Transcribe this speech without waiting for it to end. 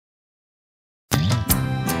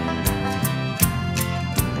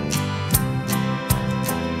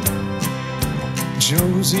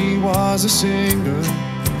Josie was a singer.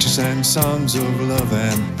 She sang songs of love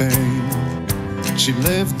and pain. She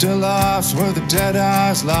lived a life where the dead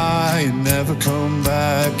eyes lie and never come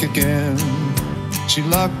back again. She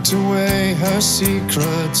locked away her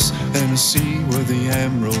secrets in a sea where the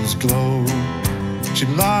emeralds glow. She'd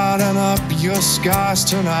lighten up your skies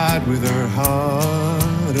tonight with her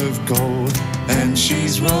heart of gold. And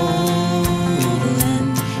she's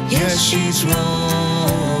rolling, yes, she's rolling.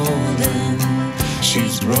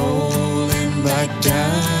 She's rolling back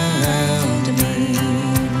down to me.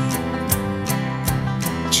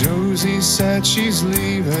 Josie said she's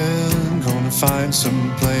leaving, gonna find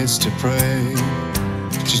some place to pray.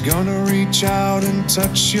 She's gonna reach out and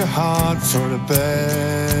touch your heart for a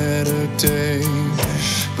better day.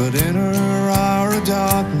 But in her hour of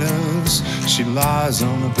darkness, she lies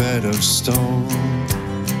on a bed of stone.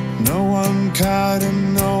 No one cared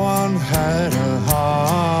and no one had a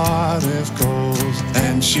heart of gold.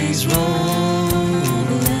 And she's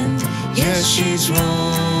rolling, yes, she's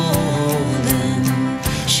rolling.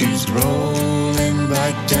 She's rolling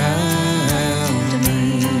back down to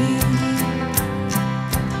me.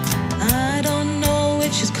 I don't know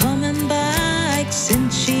if she's coming back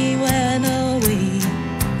since she went away.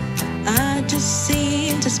 I just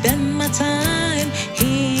seem to spend my time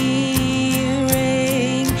hearing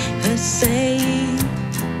her say,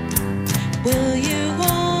 will you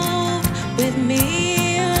walk with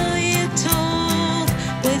me? Will you talk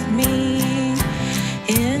with me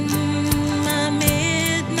in my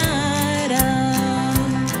midnight hour?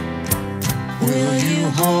 Will you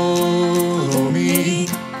hold me?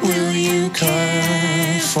 Will you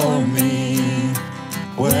care for me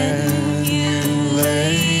when you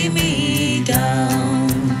lay me down?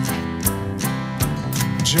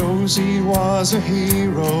 Josie was a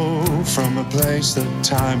hero from a place that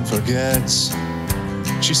time forgets.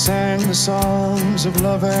 She sang the songs of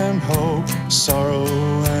love and hope, sorrow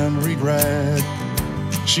and regret.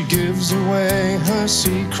 She gives away her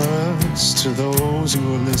secrets to those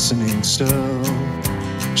who are listening still.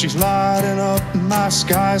 She's lighting up my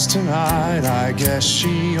skies tonight, I guess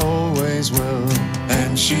she always will.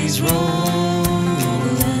 And she's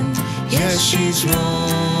rolling, yes, she's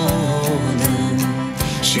rolling.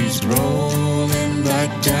 She's rolling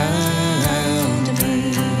back down to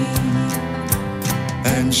me.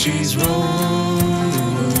 And she's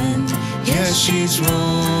rolling, yes, she's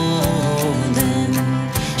rolling.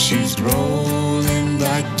 She's rolling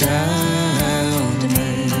back down to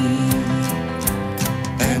me.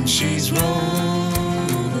 And she's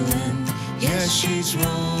rolling, yes, she's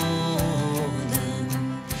rolling.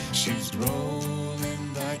 She's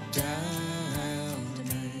rolling back down to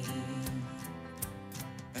me.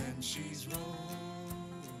 And she's rolling.